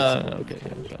 6. Okay.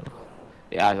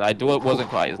 Yeah, it wasn't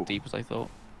quite as deep as I thought.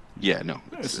 Yeah, no.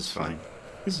 This is fine.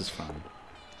 This is fine.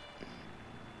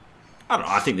 I don't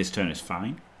know. I think this turn is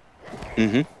fine.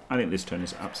 I think this turn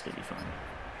is absolutely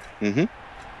fine.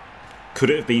 Could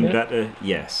it have been better?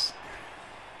 Yes.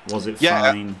 Was it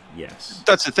fine? Yes.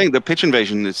 That's the thing. The pitch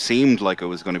invasion, it seemed like it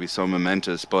was going to be so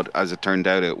momentous, but as it turned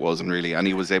out, it wasn't really. And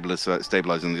he was able to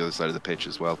stabilize on the other side of the pitch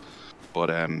as well. But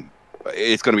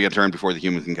it's going to be a turn before the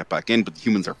humans can get back in, but the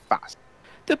humans are fast.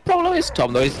 The problem is,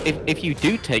 Tom, though, is if you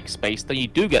do take space, then you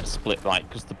do get split, right?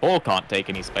 Because the ball can't take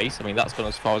any space. I mean, that's gone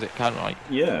as far as it can, right?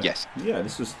 Yeah. Yes. Yeah,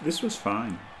 this was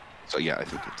fine. So, yeah, I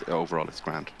think overall it's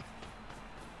grand.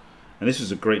 And this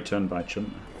was a great turn by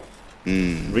Chunter.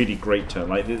 Really great turn.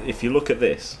 Like, if you look at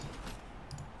this,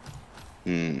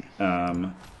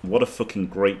 What a fucking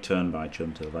great turn by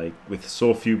Chunter. Like, with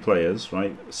so few players,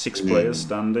 right? 6 players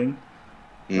standing.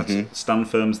 That's, stand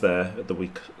firm's there at the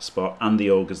weak spot, and the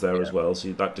ogre's there as well,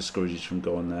 so that discourages you from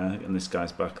going there, and this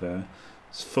guy's back there.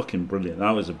 It's fucking brilliant.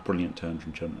 That was a brilliant turn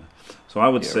from Chunter. So I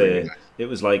would say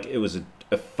really nice. It was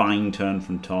a fine turn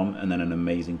from Tom, and then an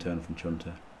amazing turn from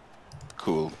Chunter.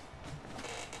 Cool.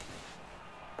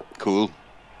 Cool.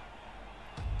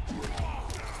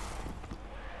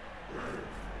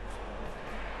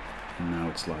 And now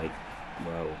it's like,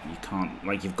 well, you can't,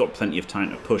 like, you've got plenty of time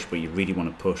to push, but you really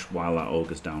want to push while that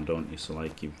ogre's down, don't you? So,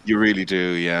 like, you really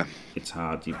do, yeah. It's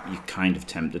hard. You're kind of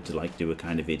tempted to, like, do a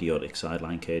kind of idiotic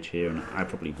sideline cage here, and I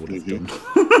probably would have done.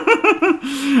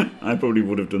 I probably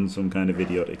would have done some kind of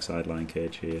idiotic sideline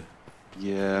cage here.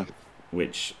 Yeah.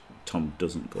 Which Tom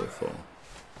doesn't go for.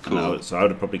 Cool. So I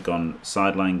would have probably gone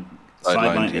sideline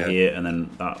to here, and then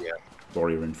that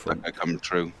warrior in front. That coming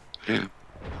through. Yeah.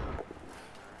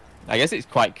 I guess it's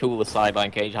quite cool, the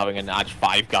sideline cage, having an Edge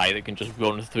 5 guy that can just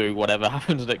run through whatever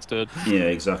happens next turn. Yeah,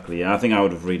 exactly. Yeah, I think I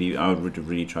would have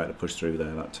really tried to push through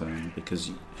there that turn,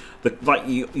 because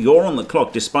you're on the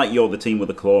clock, despite you're the team with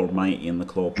the Claw Mighty and the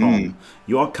Claw Palm.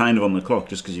 You are kind of on the clock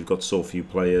just because you've got so few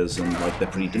players, and like they're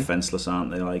pretty defenseless, aren't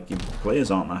they? Like, your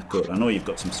players aren't that good. I know you've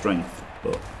got some strength,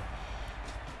 but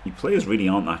your players really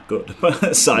aren't that good.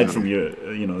 aside from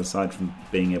aside from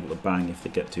being able to bang if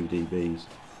they get 2 DBs.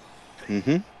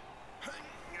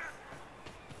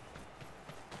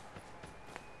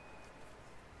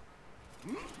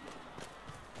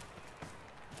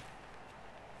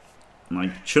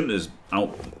 Like, Chunter's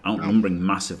outnumbering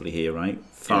massively here, right?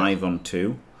 5 on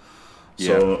 2.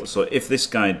 So if this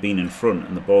guy had been in front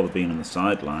and the ball had been on the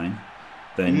sideline,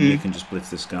 then you can just blitz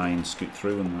this guy and scoot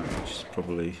through, and that, which is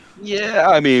probably... Yeah,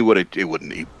 I mean, it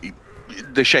wouldn't...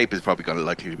 the shape is probably going to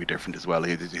likely to be different as well.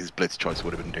 His blitz choice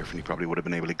would have been different. He probably would have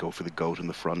been able to go for the goat in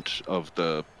the front of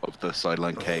the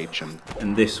sideline cage, and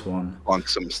this one want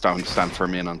some stand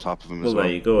firm in on top of him as well. Well,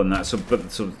 there you go, and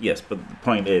that. Yes, but the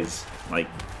point is, like,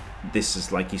 this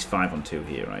is like he's 5 on 2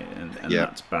 here, right? And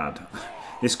that's bad.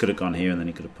 This could have gone here, and then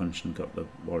he could have punched and got the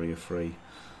warrior free.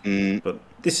 But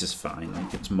this is fine.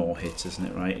 Like, it's more hits, isn't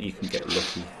it? Right? You can get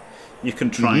lucky. You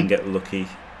can try and get lucky.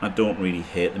 I don't really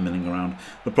hate the milling around.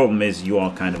 The problem is you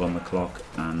are kind of on the clock,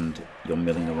 and you're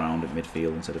milling around at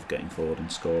midfield instead of getting forward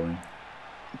and scoring.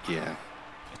 Yeah.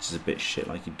 Which is a bit shit.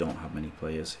 Like, you don't have many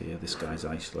players here. This guy's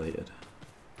isolated.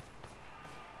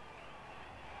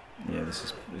 Yeah,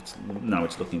 now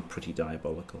it's looking pretty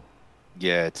diabolical.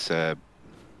 Yeah, it's kind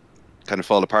of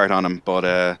fall apart on him,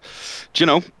 but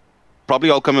probably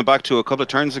all coming back to a couple of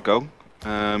turns ago.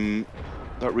 That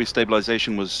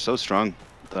restabilization was so strong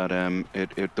that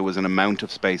there was an amount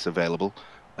of space available.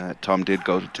 Tom did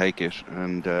go to take it,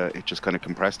 and it just kind of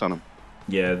compressed on him.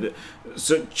 Yeah,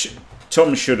 so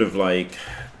Tom should have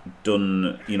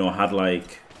done, had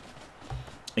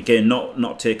again,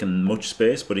 not taken much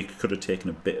space, but he could have taken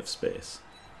a bit of space.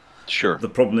 Sure. The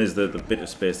problem is that the bit of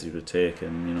space that he would have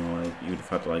taken, you'd have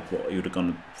had you would have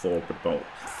gone forward about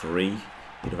 3.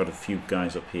 You'd have had a few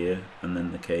guys up here, and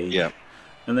then the cage. Yeah.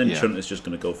 And then Chunter's just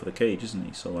going to go for the cage, isn't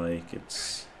he? So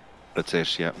it's... That's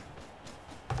it, yeah.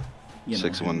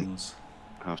 6 1,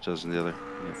 half dozen the other.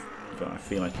 Yeah. But I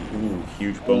feel like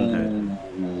huge bonehead.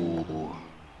 Ooh.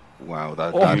 Wow,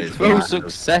 that is massive.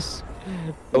 Success.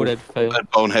 Bonehead fail.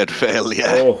 Bonehead fail,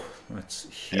 yeah. Oh, that's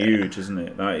huge, isn't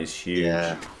it? That is huge.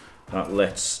 Yeah. That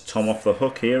lets Tom off the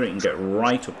hook here. He can get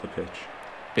right up the pitch.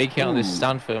 Big hit on this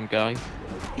stand firm guy.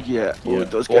 Yeah, it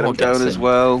does get him down as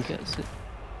well. Gets it.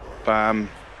 Bam.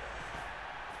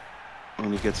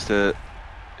 And he gets to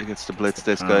blitz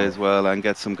this guy as well and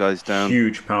get some guys down.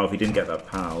 Huge power. If he didn't get that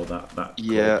power, that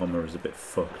claw pommer is a bit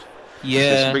fucked. Yeah.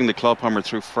 Let's bring the claw pommer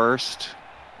through first.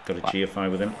 Got a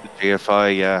GFI with him.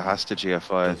 GFI, yeah, has to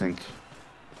GFI, I think.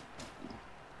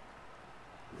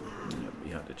 Yeah,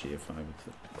 we had a GFI with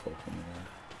the claw pommer there.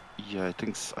 Yeah,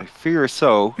 I fear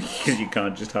so. Because you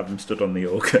can't just have him stood on the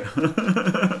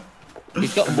ogre.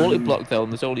 He's got multi-block though,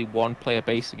 and there's only one player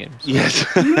basing him. So. Yes.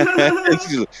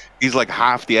 He's like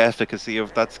half the efficacy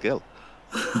of that skill.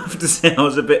 I have to say I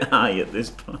was a bit high at this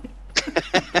point.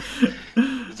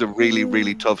 It's a really,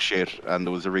 really tough shit, and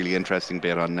there was a really interesting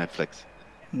bit on Netflix.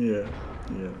 Yeah.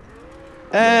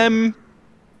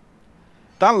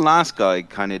 That last guy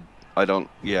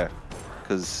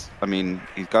because I mean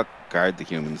he's got guard the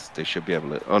humans. They should be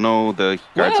able to. Oh no, the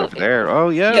guard's over there. Oh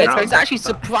yeah. Yeah, it's actually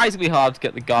surprisingly hard to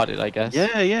get the guarded, I guess.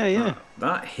 Yeah.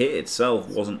 That hit itself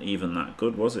wasn't even that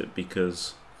good, was it?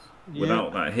 Because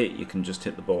without that hit, you can just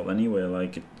hit the ball anywhere.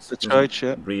 Like it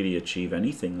doesn't really achieve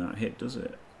anything. That hit, does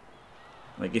it?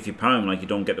 Like, if you power him, like, you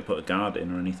don't get to put a guard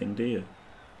in or anything, do you?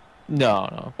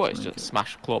 No. But it's just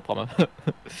smash claw pommer.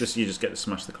 You just get to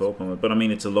smash the claw pommer. But I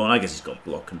mean, it's alone. I guess he's got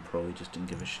block and pro. He just didn't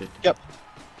give a shit. Yep.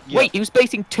 Wait, he was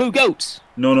basing 2 goats.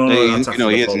 No. That's after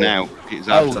he the is follow. now. He's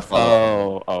after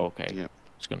Oh, okay. Yeah.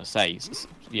 I was gonna say,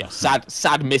 yeah,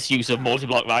 sad misuse of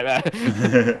multi-block right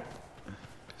there.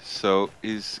 So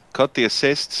he's cut the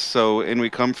assists. So in we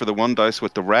come for the 1 dice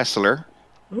with the wrestler.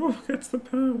 Oh, gets the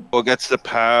pow. Oh, gets the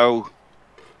pow.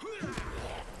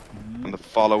 And the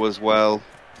follow as well.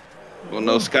 Well,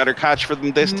 no scatter catch for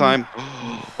them this time.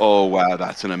 Oh, wow,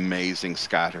 that's an amazing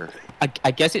scatter.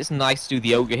 I guess it's nice to do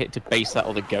the ogre hit to base that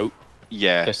other goat.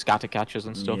 Yeah. The scatter catchers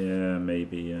and stuff. Yeah,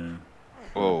 maybe, yeah.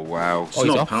 Oh, wow. It's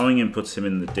not powering him puts him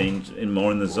in the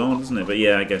more in the zone, doesn't it? But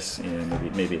yeah, I guess, yeah,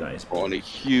 maybe that is. Oh, and a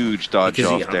huge dodge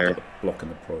off there. Blocking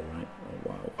the pro, right? Oh,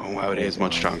 wow. Oh, wow, it is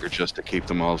much stronger just to keep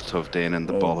them all tugged in, and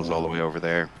the ball is all the way over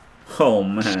there. Oh,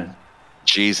 man.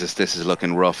 Jesus, this is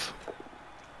looking rough.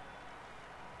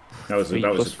 That was a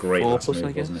great last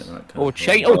move, wasn't it? That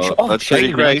chain. That's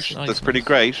pretty great. Nice. That's pretty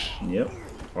great. Yep.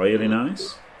 Really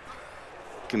nice.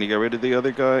 Can you get rid of the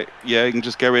other guy? Yeah, you can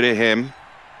just get rid of him.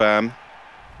 Bam.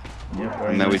 Yep,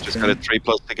 and now we just got a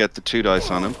 3+ to get the 2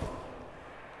 dice on him.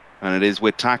 And it is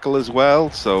with tackle as well,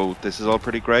 so this is all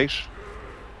pretty great.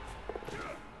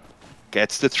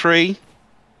 Gets the 3.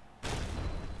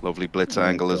 Lovely blitz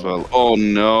angle as well. Oh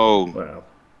no! Wow.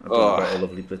 I got a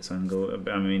lovely blitz angle.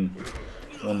 I mean,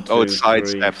 1, 2, it's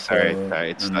sidestep. 3, Sorry, 4,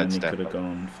 it's and then he sidestep. could have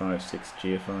gone 5, 6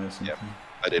 GFI or something. Yep.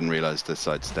 I didn't realise the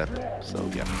sidestep, so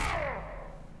yeah.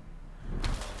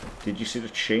 Did you see the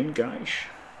chain, guys?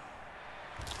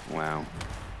 Wow.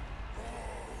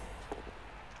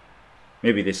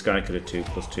 Maybe this guy could have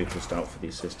 2+2+ out for the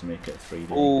assist to make it a 3.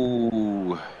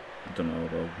 Ooh. I don't know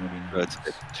though. Maybe not. That's a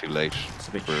bit too late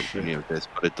for any of this,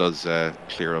 but it does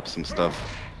clear up some stuff.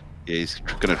 Yeah, he's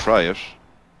gonna try it.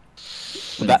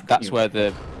 That's where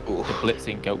the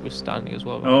blitzing goat was standing as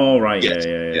well. Right? Oh right, yes.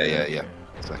 Yeah.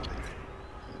 Exactly.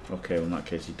 Okay, well in that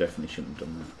case, you definitely shouldn't have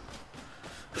done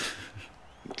that.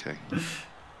 Okay.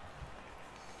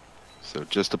 So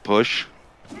just a push,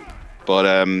 but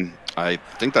I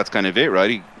think that's kind of it,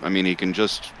 right? I mean, he can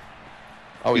just.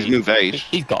 Oh, he's move 8.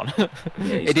 He's gone.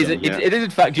 It is in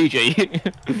fact GG.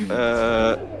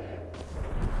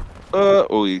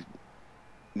 He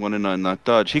 1 and 9 that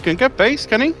dodge. He can get base,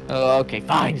 can he? Oh, okay,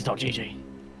 fine. It's not GG.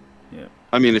 Yeah.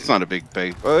 I mean, it's not a big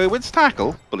base. It's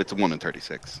tackle, but it's a 1 in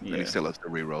 36, yeah. and he still has to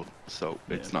reroll, so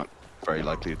it's not very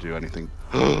likely to do anything.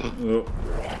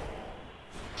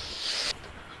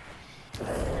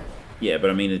 Yeah, but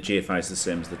I mean, the GFI is the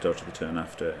same as the dodge of the turn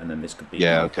after, and then this could be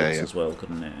as well,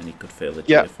 couldn't it? And he could fail the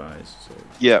GFIs. So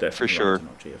yeah, for sure.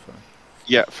 Not GFI.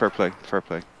 Yeah, fair play.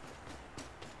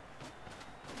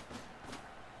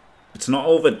 It's not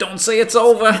over. Don't say it's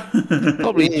over.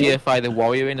 Probably GFI the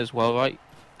warrior in as well, right?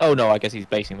 Oh no, I guess he's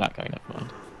basing that guy. Never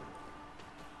mind.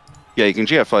 Yeah, you can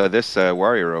GFI this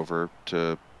warrior over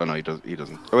to. Oh no, he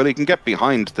doesn't. Well, he can get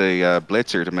behind the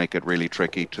blitzer to make it really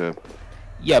tricky to.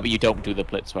 Yeah, but you don't do the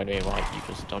blitz right away, right? You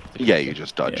just dodge the. Yeah, you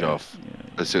just dodge off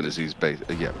as soon as he's based.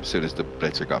 Yeah, as soon as the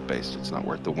blitzer got based, it's not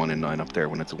worth the 1 in 9 up there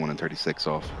when it's a 1 in 36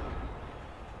 off.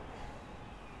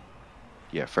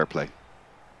 Yeah, fair play.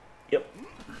 Yep.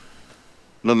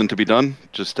 Nothing to be done.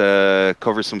 Just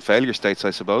cover some failure states,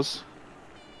 I suppose.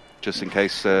 Just in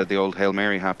case the old Hail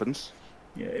Mary happens.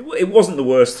 Yeah, it wasn't the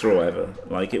worst throw ever.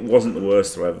 Like, it wasn't the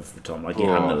worst throw ever for Tom. Like, he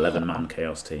had an 11-man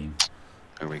Chaos team.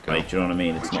 There we go. Like, do you know what I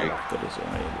mean? It's not that good, is it?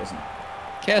 Right? It wasn't.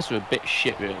 Chaos are a bit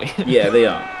shit, really. Yeah, they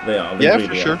are. They really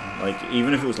for are. Sure. Like,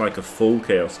 even if it was like a full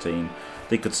Chaos team,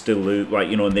 they could still lose. Like,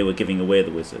 you know, and they were giving away the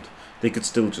wizard. They could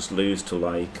still just lose to,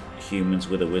 like, humans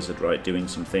with a wizard, right, doing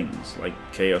some things. Like,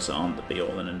 Chaos aren't the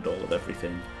be-all and end-all of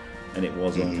everything. And it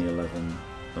was only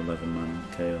 11-man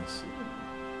Chaos.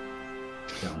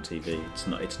 On TV, it's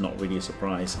not really a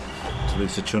surprise to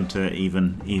lose to Chunter,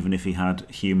 even if he had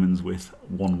humans with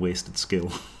 1 wasted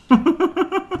skill.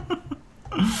 That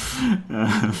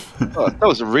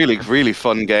was a really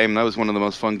fun game. That was one of the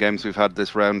most fun games we've had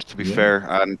this round, to be fair.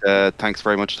 And thanks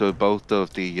very much to both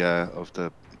of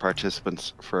the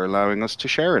participants for allowing us to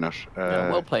share in it.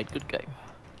 Well played, good game.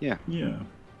 Yeah.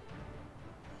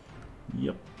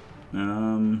 Yep.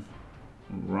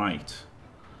 Right.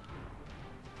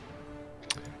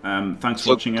 Thanks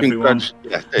for watching, everyone.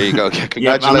 Yeah, there you go. Okay,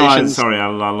 congratulations. Sorry, I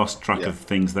lost track of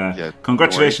things there. Yeah,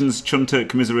 congratulations, Chunter.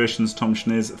 Commiserations, Tom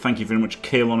Schniz. Thank you very much,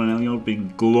 Caolan and Elyod.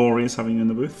 Been glorious having you in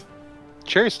the booth.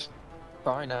 Cheers.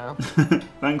 Bye now.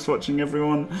 Thanks for watching,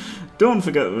 everyone. Don't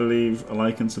forget to leave a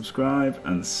like and subscribe,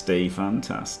 and stay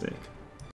fantastic.